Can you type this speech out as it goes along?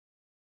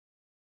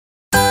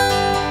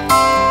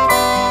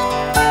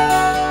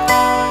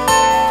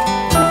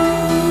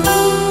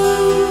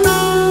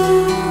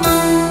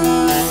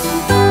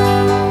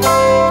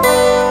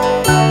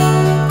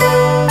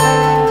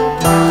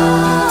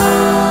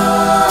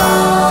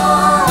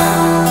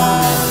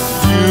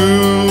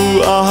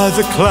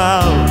the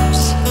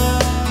clouds,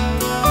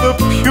 the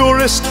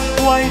purest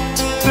white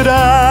that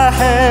I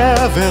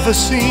have ever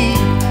seen,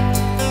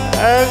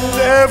 and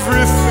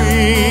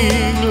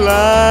everything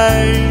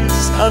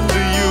lies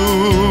under you.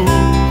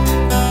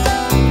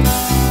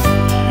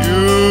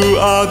 You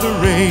are the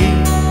rain,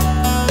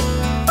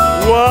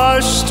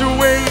 washed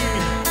away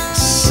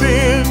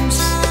sins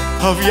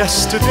of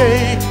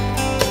yesterday.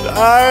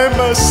 I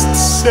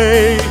must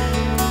say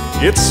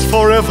it's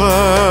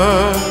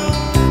forever.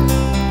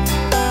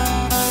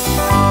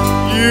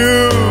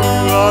 You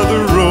are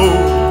the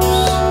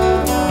rose,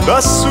 the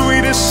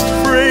sweetest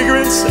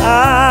fragrance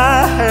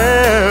I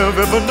have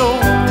ever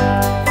known,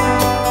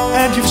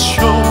 and you've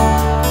shown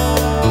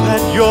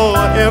that you're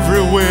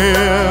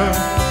everywhere.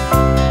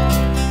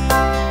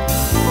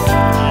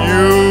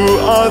 You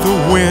are the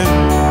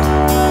wind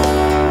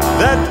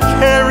that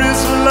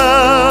carries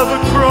love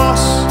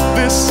across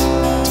this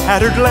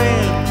tattered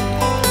land,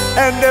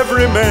 and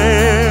every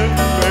man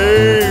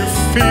may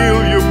feel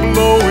you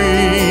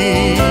blowing.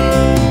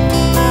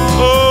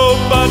 Oh,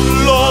 but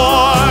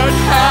Lord,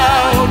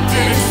 how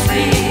did it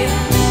feel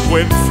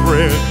when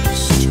friends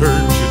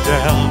turned you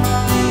down?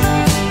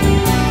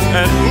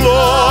 And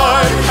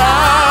Lord,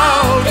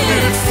 how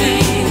did it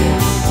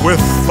feel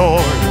with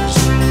thorns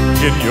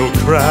in your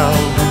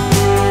crown?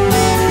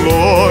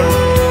 Lord,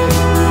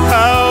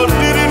 how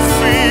did it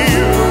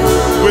feel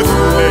with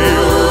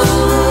nails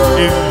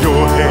in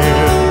your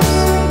hands?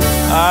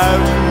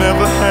 I've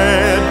never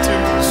had to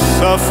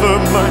suffer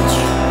much,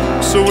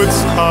 so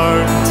it's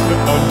hard to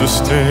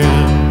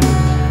understand.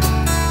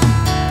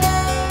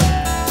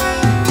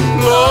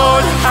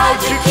 Lord,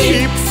 how'd you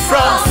keep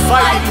from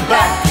fighting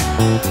back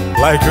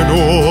like an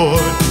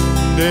ordinary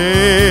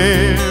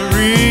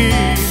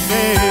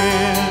man?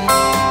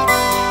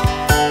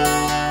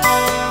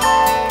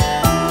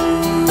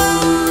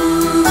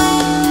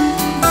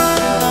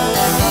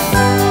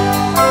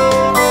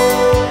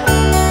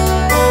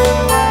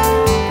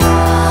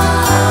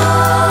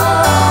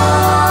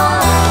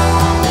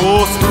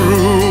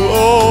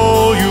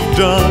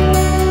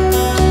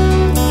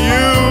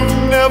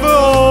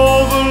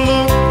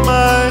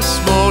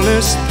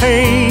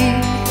 Pain,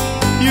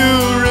 you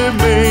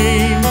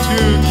remain to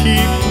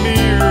keep me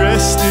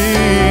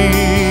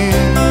resting.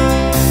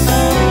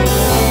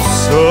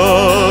 So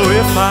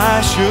if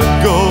I should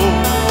go,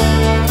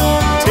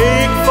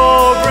 take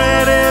for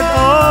granted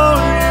all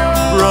you've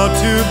brought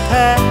to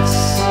pass.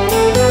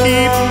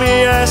 Keep me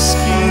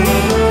asking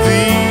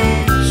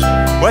these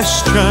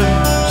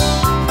questions.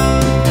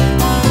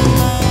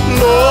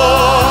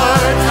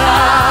 Lord,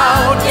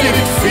 how did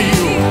it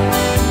feel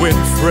when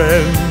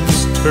friends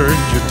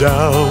turned you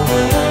down?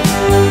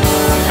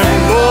 And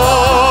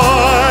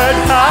Lord,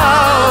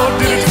 how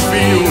did it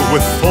feel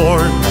with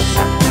thorns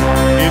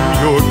in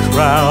your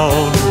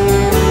crown?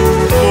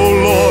 Oh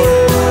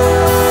Lord,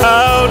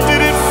 how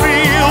did it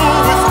feel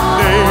with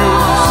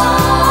nails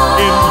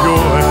in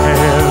your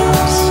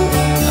hands?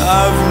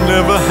 I've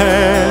never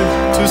had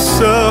to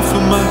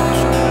suffer much,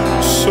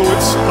 so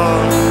it's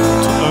hard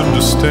to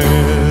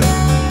understand.